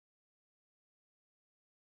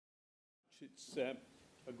It's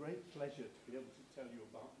a great pleasure to be able to tell you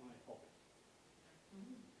about my hobby.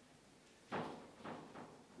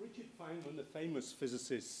 Richard Feynman, the famous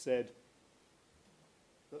physicist, said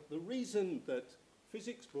that the reason that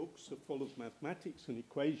physics books are full of mathematics and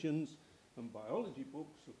equations and biology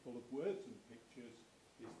books are full of words and pictures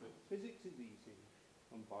is that physics is easy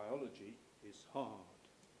and biology is hard.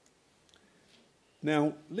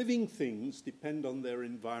 Now, living things depend on their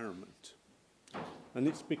environment, and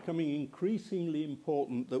it's becoming increasingly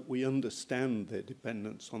important that we understand their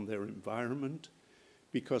dependence on their environment,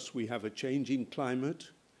 because we have a changing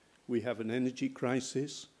climate, we have an energy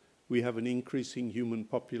crisis, we have an increasing human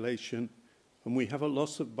population, and we have a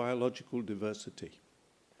loss of biological diversity.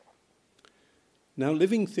 Now,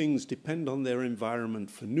 living things depend on their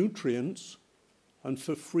environment for nutrients and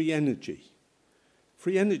for free energy.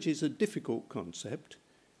 Free energy is a difficult concept.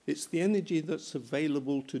 It's the energy that's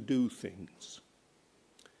available to do things.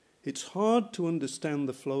 It's hard to understand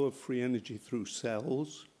the flow of free energy through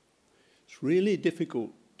cells. It's really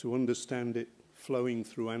difficult to understand it flowing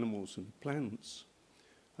through animals and plants.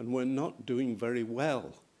 And we're not doing very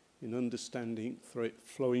well in understanding it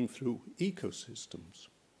flowing through ecosystems.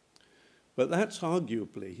 But that's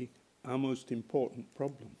arguably our most important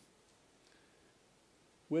problem.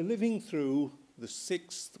 We're living through the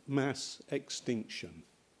 6th mass extinction.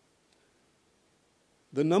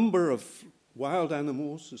 The number of wild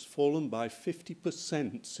animals has fallen by 50%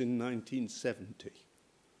 since 1970.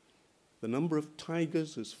 The number of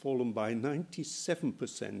tigers has fallen by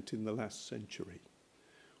 97% in the last century.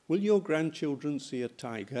 Will your grandchildren see a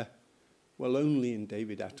tiger? Well, only in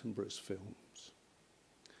David Attenborough's films.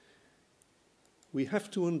 We have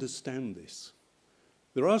to understand this.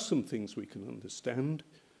 There are some things we can understand.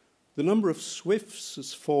 The number of swifts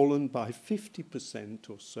has fallen by 50%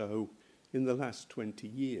 or so in the last 20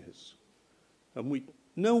 years. And we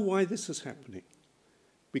know why this is happening,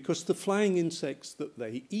 because the flying insects that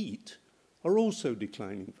they eat are also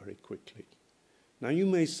declining very quickly. Now, you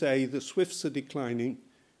may say the swifts are declining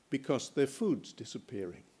because their food's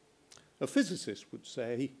disappearing. A physicist would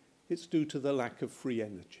say it's due to the lack of free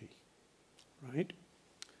energy, right?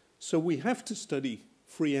 So we have to study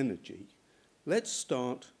free energy. Let's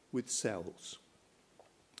start with cells.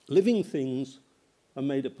 Living things are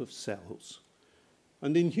made up of cells.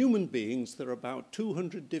 And in human beings, there are about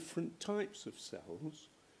 200 different types of cells,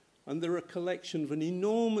 and they're a collection of an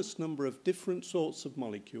enormous number of different sorts of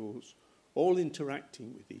molecules, all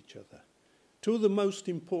interacting with each other. Two of the most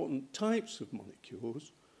important types of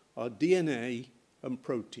molecules are DNA and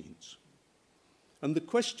proteins. And the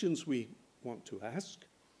questions we want to ask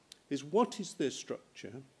is, what is their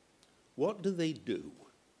structure? What do they do?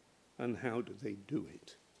 And how do they do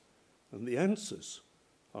it? And the answers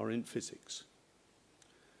are in physics.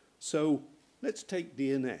 So let's take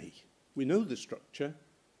DNA. We know the structure.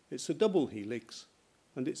 It's a double helix,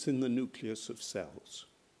 and it's in the nucleus of cells.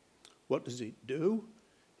 What does it do?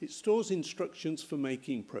 It stores instructions for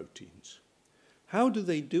making proteins. How do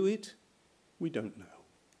they do it? We don't know.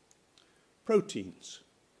 Proteins.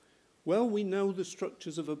 Well, we know the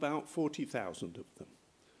structures of about 40,000 of them.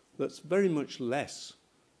 That's very much less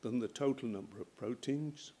than the total number of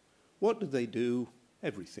proteins. What do they do?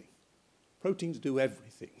 Everything. Proteins do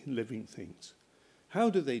everything in living things. How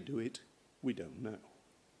do they do it? We don't know.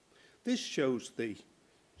 This shows the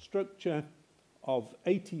structure of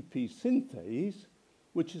ATP synthase,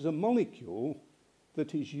 which is a molecule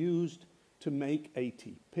that is used to make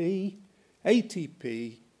ATP.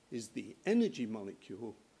 ATP is the energy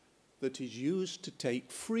molecule that is used to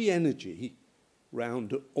take free energy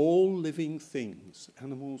round all living things,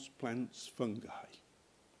 animals, plants, fungi.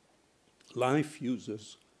 Life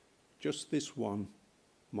uses just this one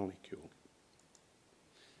molecule.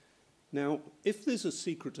 Now, if there's a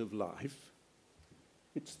secret of life,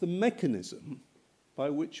 it's the mechanism by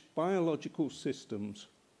which biological systems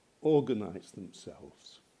organize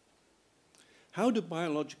themselves. How do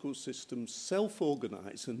biological systems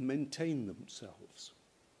self-organize and maintain themselves?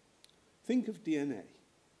 Think of DNA.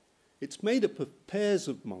 It's made up of pairs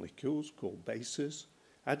of molecules called bases,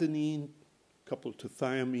 adenine coupled to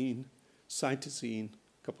thymine, cytosine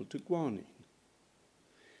coupled to guanine.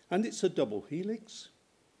 And it's a double helix,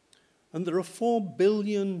 and there are 4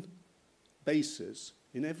 billion bases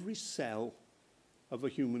in every cell of a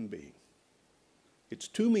human being. It's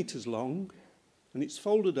 2 meters long, and it's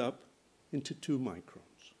folded up into 2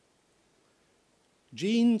 microns.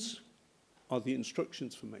 Genes are the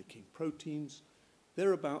instructions for making proteins.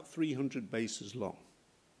 They're about 300 bases long.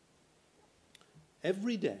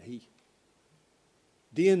 Every day,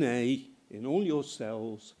 DNA in all your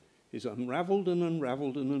cells is unraveled and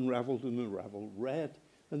unraveled and unraveled and unraveled, read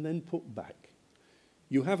and then put back.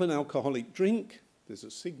 You have an alcoholic drink, there's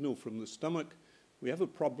a signal from the stomach, we have a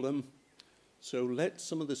problem, so let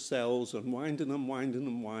some of the cells unwind and unwind and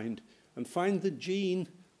unwind and find the gene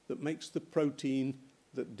that makes the protein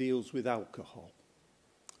that deals with alcohol.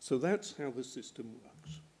 So that's how the system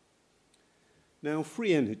works. Now,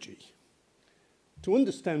 free energy. To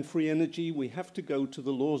understand free energy, we have to go to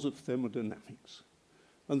the laws of thermodynamics.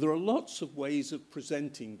 And there are lots of ways of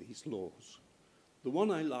presenting these laws. The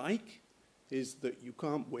one I like is that you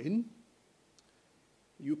can't win,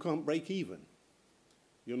 you can't break even.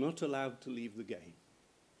 You're not allowed to leave the game.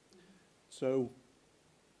 So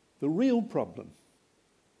the real problem,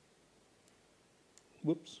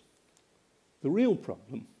 the real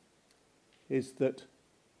problem is that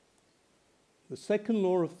the second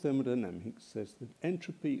law of thermodynamics says that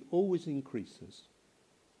entropy always increases,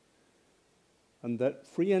 and that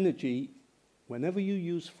free energy, whenever you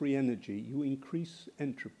use free energy, you increase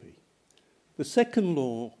entropy. The second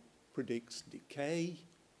law predicts decay,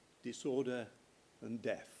 disorder, and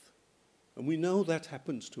death. And we know that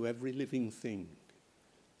happens to every living thing.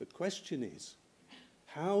 The question is,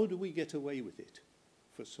 how do we get away with it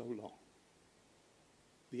for so long?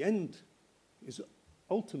 The end is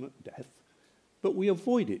ultimate death, but we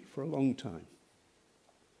avoid it for a long time.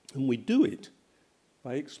 And we do it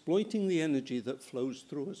by exploiting the energy that flows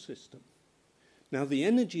through a system. Now, the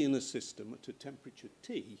energy in a system at a temperature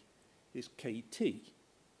T is kT,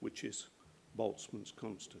 which is Boltzmann's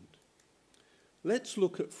constant. Let's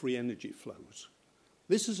look at free energy flows.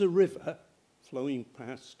 This is a river flowing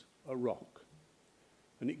past a rock,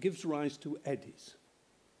 and it gives rise to eddies.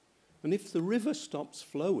 And if the river stops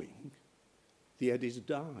flowing, the eddies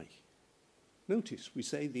die. Notice we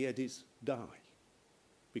say the eddies die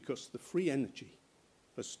because the free energy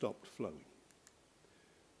has stopped flowing.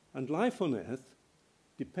 And life on Earth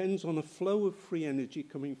depends on a flow of free energy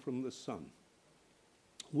coming from the sun.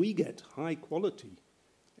 We get high quality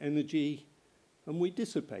energy and we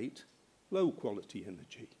dissipate low quality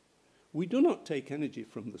energy. We do not take energy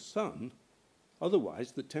from the sun,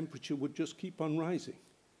 otherwise the temperature would just keep on rising.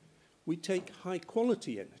 We take high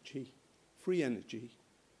quality energy, free energy,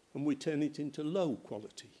 and we turn it into low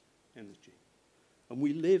quality energy. And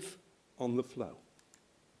we live on the flow.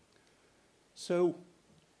 So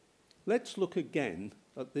let's look again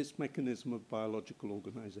at this mechanism of biological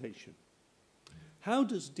organization. How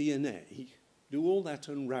does DNA do all that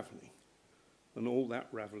unraveling and all that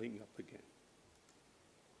raveling up again?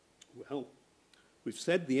 Well, we've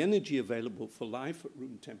said the energy available for life at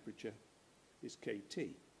room temperature is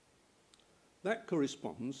kT. That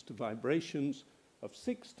corresponds to vibrations of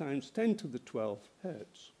 6 times 10 to the 12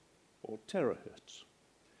 hertz, or terahertz.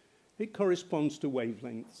 It corresponds to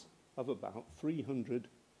wavelengths of about 300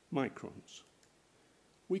 microns.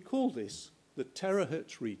 We call this the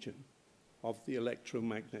terahertz region of the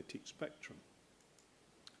electromagnetic spectrum.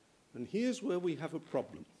 And here's where we have a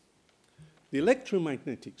problem. The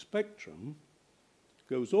electromagnetic spectrum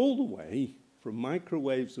goes all the way from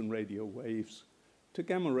microwaves and radio waves to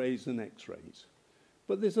gamma rays and X-rays.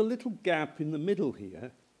 But there's a little gap in the middle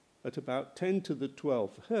here at about 10 to the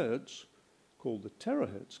 12 hertz, called the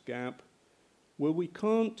terahertz gap, where we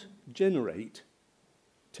can't generate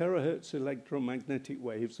terahertz electromagnetic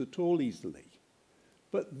waves at all easily.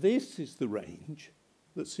 But this is the range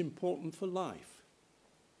that's important for life.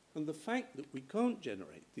 And the fact that we can't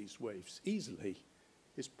generate these waves easily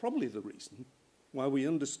is probably the reason why we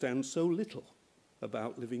understand so little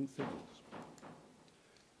about living things.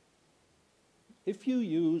 If you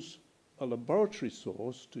use a laboratory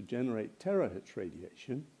source to generate terahertz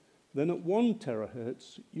radiation, then at 1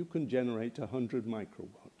 terahertz you can generate 100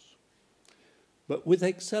 microwatts. But with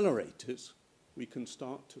accelerators, we can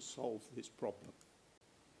start to solve this problem.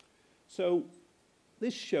 So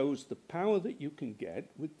this shows the power that you can get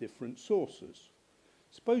with different sources.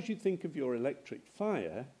 Suppose you think of your electric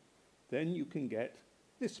fire, then you can get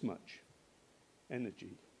this much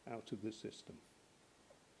energy out of the system.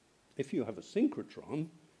 If you have a synchrotron,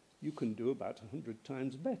 you can do about 100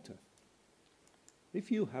 times better. If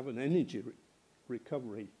you have an energy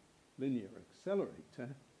recovery linear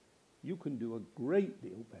accelerator, you can do a great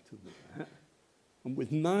deal better than that. And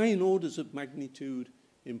with 9 orders of magnitude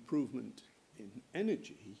improvement in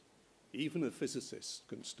energy, even a physicist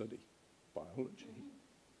can study biology.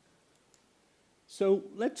 So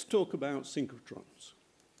let's talk about synchrotrons.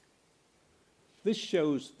 This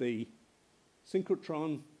shows the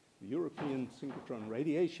synchrotron, the European Synchrotron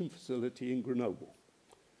Radiation Facility in Grenoble.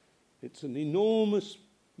 It's an enormous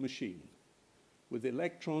machine with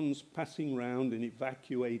electrons passing round an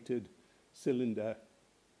evacuated cylinder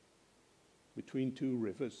between 2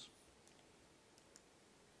 rivers.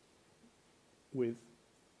 with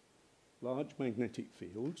large magnetic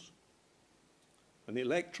fields, an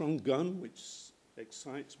electron gun which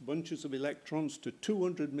excites bunches of electrons to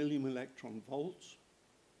 200 million electron volts,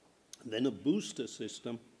 and then a booster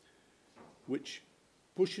system which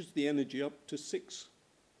pushes the energy up to 6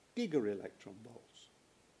 gigaelectron volts.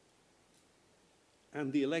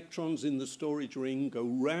 And the electrons in the storage ring go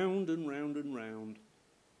round and round and round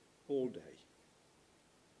all day.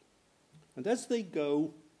 And as they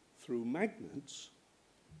go through magnets,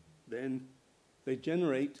 then they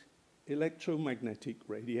generate electromagnetic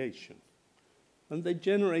radiation. And they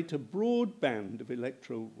generate a broad band of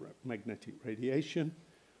electromagnetic radiation.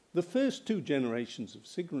 The first 2 generations of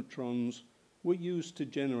synchrotrons were used to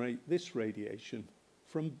generate this radiation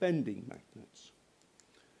from bending magnets.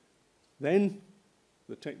 Then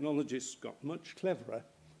the technologists got much cleverer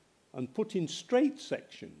and put in straight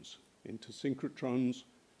sections into synchrotrons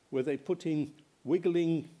where they put in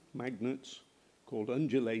wiggling magnets called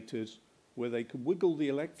undulators where they could wiggle the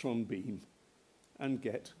electron beam and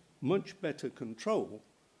get much better control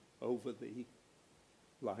over the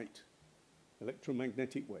light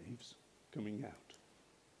electromagnetic waves coming out.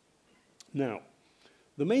 Now,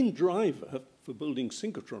 the main driver for building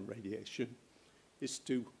synchrotron radiation is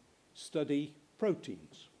to study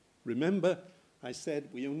proteins. Remember, I said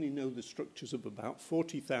we only know the structures of about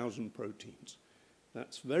 40,000 proteins.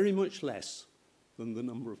 That's very much less than the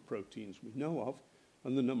number of proteins we know of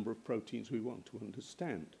and the number of proteins we want to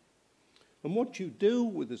understand. And what you do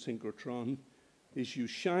with a synchrotron is you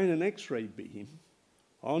shine an X-ray beam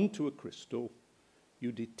onto a crystal,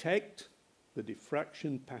 you detect the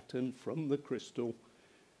diffraction pattern from the crystal,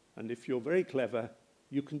 and if you're very clever,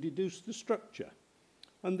 you can deduce the structure.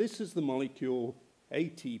 And this is the molecule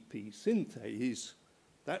ATP synthase.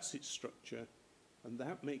 That's its structure, and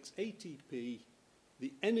that makes ATP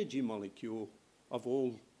the energy molecule of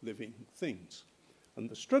all living things. And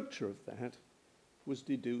the structure of that was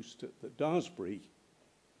deduced at the Daresbury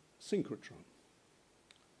synchrotron.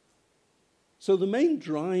 So the main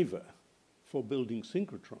driver for building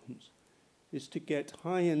synchrotrons is to get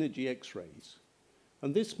high-energy X-rays.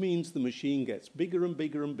 And this means the machine gets bigger and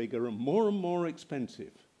bigger and bigger and more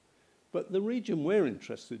expensive. But the region we're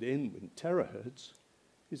interested in, with terahertz,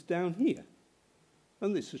 is down here.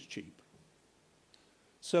 And this is cheap.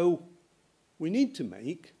 So we need to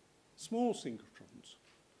make small synchrotrons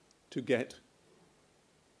to get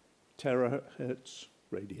terahertz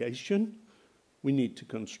radiation. We need to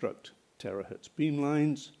construct terahertz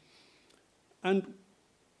beamlines. And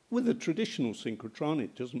with a traditional synchrotron,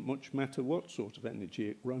 it doesn't much matter what sort of energy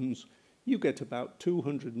it runs. You get about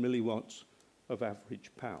 200 milliwatts of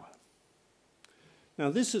average power. Now,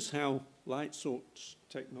 this is how light source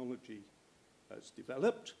technology has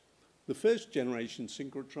developed. The first generation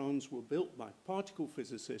synchrotrons were built by particle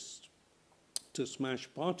physicists to smash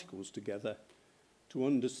particles together to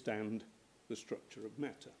understand the structure of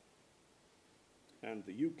matter. And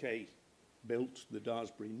the UK built the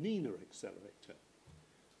Daresbury Nina accelerator.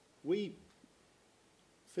 We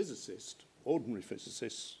physicists, ordinary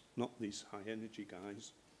physicists, not these high-energy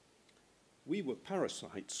guys, we were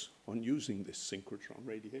parasites on using this synchrotron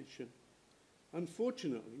radiation.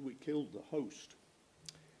 Unfortunately, we killed the host.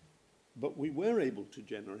 But we were able to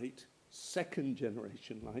generate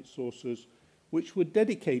second-generation light sources which were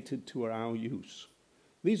dedicated to our use.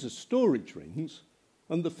 These are storage rings,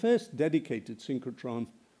 and the first dedicated synchrotron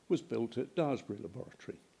was built at Daresbury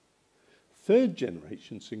Laboratory.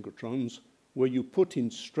 Third-generation synchrotrons, where you put in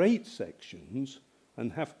straight sections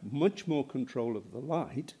and have much more control of the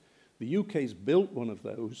light, the UK's built one of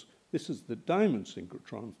those. This is the diamond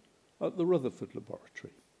synchrotron at the Rutherford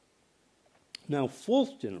Laboratory. Now,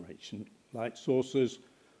 fourth-generation light sources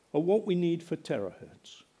are what we need for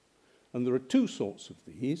terahertz. And there are 2 sorts of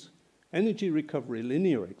these: energy recovery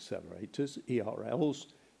linear accelerators, ERLs,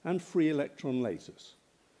 and free electron lasers.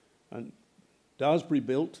 And Daresbury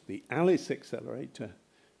built the ALICE accelerator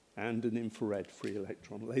and an infrared free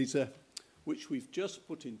electron laser, which we've just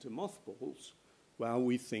put into mothballs while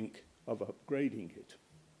we think of upgrading it.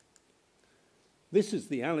 This is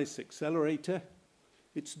the ALICE accelerator.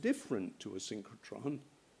 It's different to a synchrotron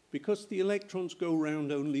because the electrons go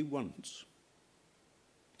round only once.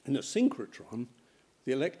 In a synchrotron,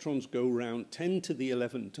 the electrons go round 10 to the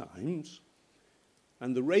 11 times,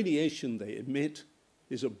 and the radiation they emit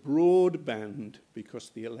is a broad band because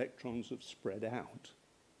the electrons have spread out.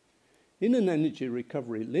 In an energy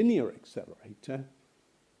recovery linear accelerator,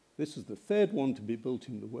 this is the third one to be built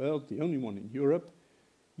in the world, the only one in Europe,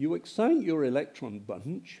 you excite your electron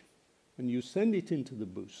bunch and you send it into the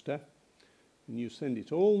booster and you send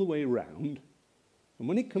it all the way round, and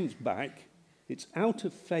when it comes back, it's out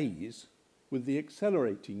of phase with the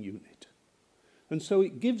accelerating unit. And so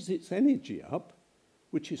it gives its energy up,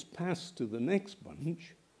 which is passed to the next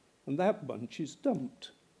bunch, and that bunch is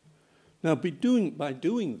dumped. Now, by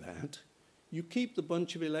doing that, you keep the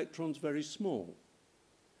bunch of electrons very small.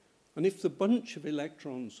 And if the bunch of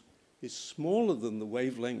electrons is smaller than the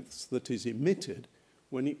wavelengths that is emitted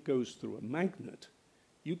when it goes through a magnet,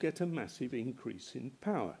 you get a massive increase in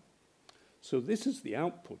power. So this is the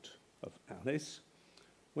output of Alice.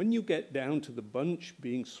 When you get down to the bunch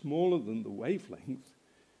being smaller than the wavelength,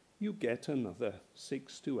 you get another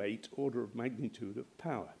 6 to 8 order of magnitude of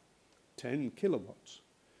power, 10 kilowatts.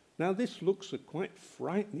 Now, this looks a quite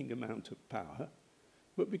frightening amount of power,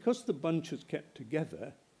 but because the bunch is kept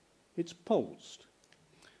together, it's pulsed.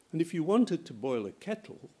 And if you wanted to boil a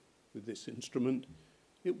kettle with this instrument,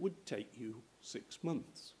 it would take you 6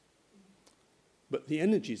 months. But the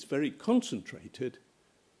energy is very concentrated,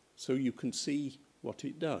 so you can see what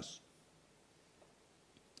it does.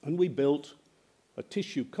 And we built a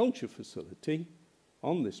tissue culture facility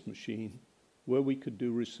on this machine where we could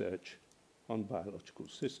do research on biological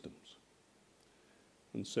systems.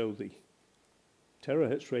 And so the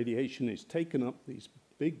terahertz radiation is taken up these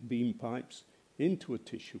big beam pipes into a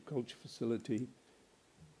tissue culture facility,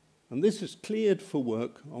 and this is cleared for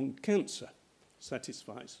work on cancer,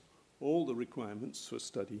 satisfies all the requirements for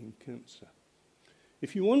studying cancer.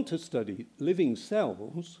 If you want to study living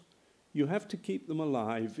cells, you have to keep them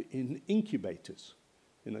alive in incubators,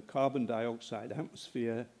 in a carbon dioxide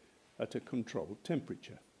atmosphere at a controlled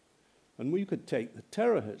temperature. And we could take the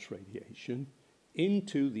terahertz radiation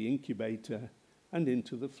into the incubator and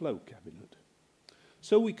into the flow cabinet.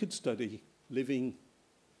 So we could study living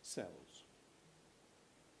cells.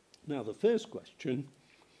 Now, the first question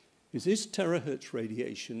is terahertz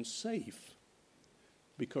radiation safe?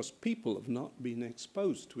 Because people have not been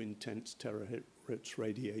exposed to intense terahertz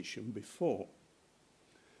radiation before.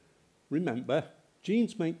 Remember,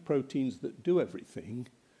 genes make proteins that do everything,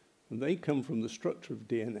 and they come from the structure of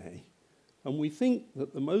DNA. And we think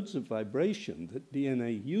that the modes of vibration that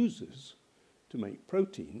DNA uses to make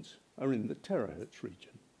proteins are in the terahertz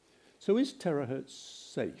region. So is terahertz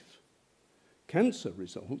safe? Cancer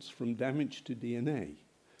results from damage to DNA.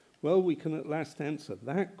 Well, we can at last answer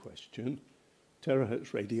that question.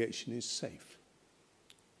 Terahertz radiation is safe.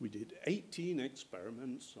 We did 18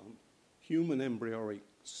 experiments on human embryonic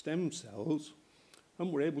stem cells,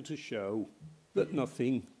 and were able to show that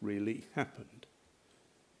nothing really happened.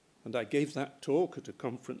 And I gave that talk at a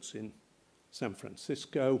conference in San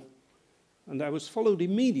Francisco, and I was followed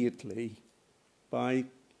immediately by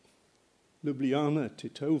Ljubljana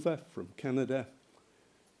Titova from Canada,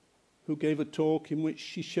 who gave a talk in which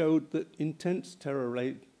she showed that intense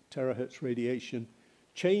terahertz radiation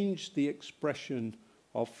changed the expression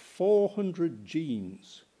of 400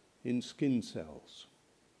 genes in skin cells.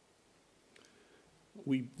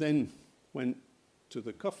 We then went to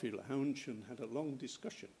the coffee lounge and had a long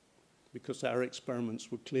discussion because our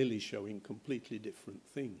experiments were clearly showing completely different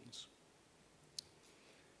things.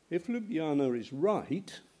 If Ljubljana is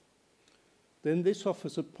right, then this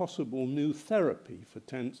offers a possible new therapy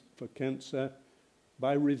for cancer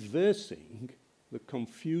by reversing the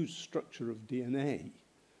confused structure of DNA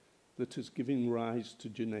that is giving rise to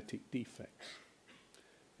genetic defects.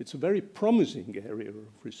 It's a very promising area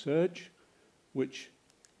of research which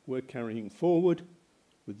we're carrying forward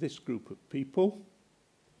with this group of people.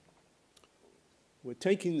 We're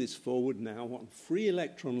taking this forward now on free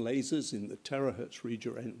electron lasers in the terahertz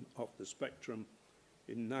region of the spectrum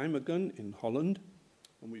in Nijmegen in Holland,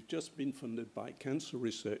 and we've just been funded by Cancer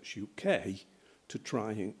Research UK to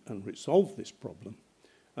try and resolve this problem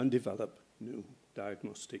and develop new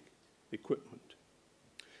diagnostic equipment.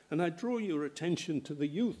 And I draw your attention to the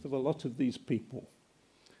youth of a lot of these people.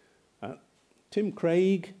 Tim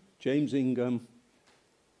Craig, James Ingham,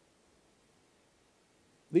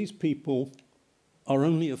 these people are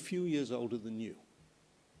only a few years older than you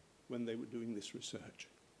when they were doing this research.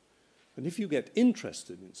 And if you get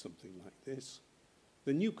interested in something like this,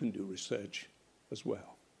 then you can do research as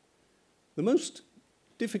well. The most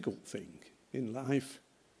difficult thing in life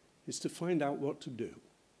is to find out what to do.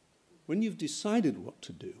 When you've decided what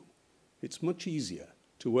to do, it's much easier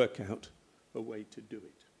to work out a way to do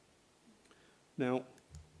it. Now,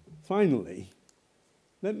 finally,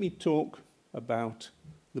 let me talk about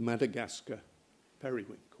the Madagascar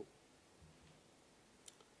periwinkle.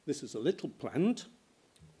 This is a little plant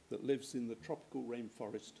that lives in the tropical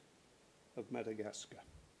rainforest of Madagascar.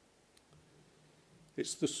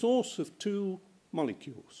 It's the source of two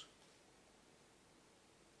molecules.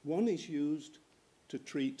 One is used to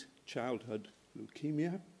treat childhood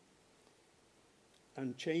leukemia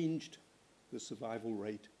and changed the survival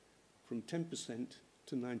rate from 10%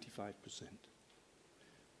 to 95%.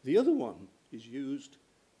 The other one is used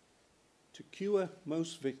to cure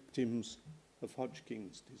most victims of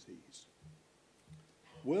Hodgkin's disease.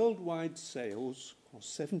 Worldwide sales are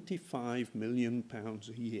 £75 million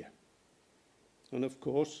a year. And of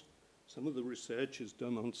course, some of the research is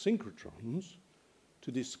done on synchrotrons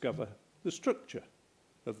to discover the structure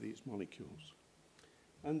of these molecules.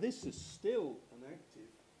 And this is still an active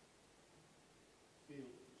field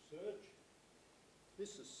of research.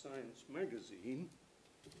 This is Science magazine,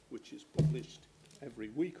 which is published every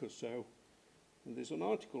week or so. And there's an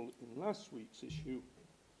article in last week's issue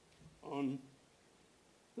on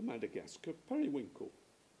the Madagascar periwinkle.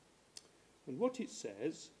 And what it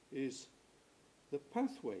says is the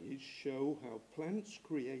pathways show how plants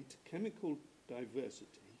create chemical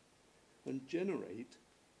diversity and generate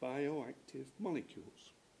bioactive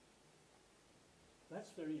molecules.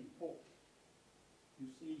 That's very important. You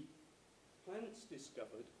see, plants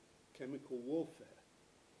discovered chemical warfare.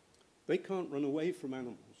 They can't run away from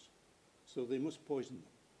animals, so they must poison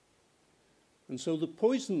them. And so the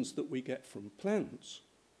poisons that we get from plants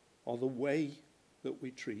are the way that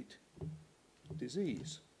we treat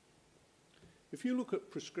disease. If you look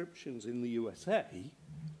at prescriptions in the USA,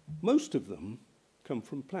 most of them come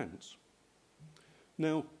from plants.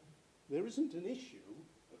 Now, there isn't an issue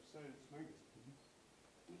of Science magazine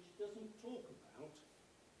which doesn't talk about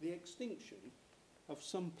the extinction of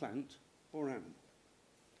some plant or animal.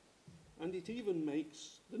 And it even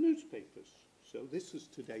makes the newspapers. So this is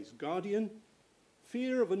today's Guardian.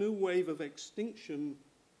 Fear of a new wave of extinction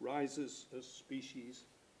rises as species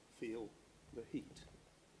feel the heat.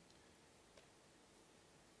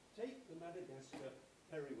 Take the Madagascar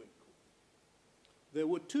periwinkle. There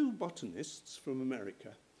were two botanists from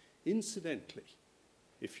America. Incidentally,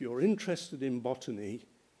 if you're interested in botany,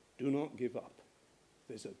 do not give up.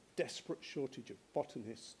 There's a desperate shortage of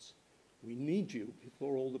botanists. We need you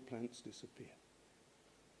before all the plants disappear.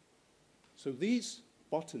 So these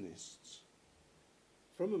botanists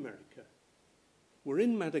from America were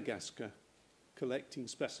in Madagascar collecting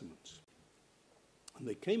specimens. And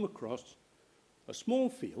they came across a small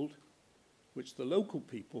field which the local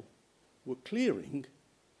people were clearing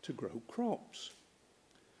to grow crops.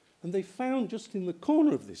 And they found just in the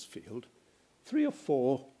corner of this field 3 or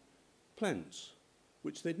 4 plants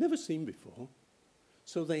which they'd never seen before.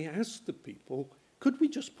 So they asked the people, could we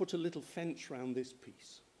just put a little fence around this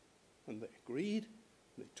piece? And they agreed.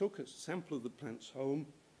 They took a sample of the plants home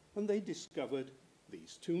and they discovered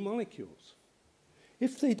these 2 molecules.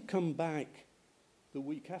 If they'd come back the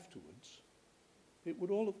week afterwards, it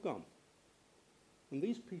would all have gone. And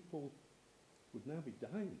these people would now be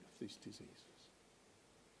dying of these diseases.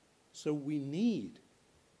 So we need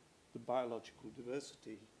the biological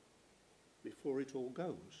diversity before it all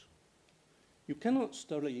goes. You cannot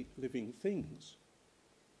study living things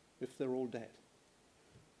if they're all dead.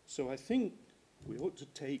 So I think we ought to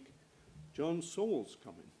take John Saul's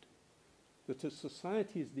comment that a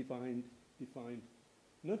society is defined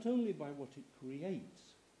not only by what it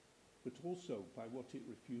creates, but also by what it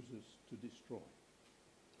refuses to destroy.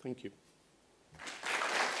 Thank you.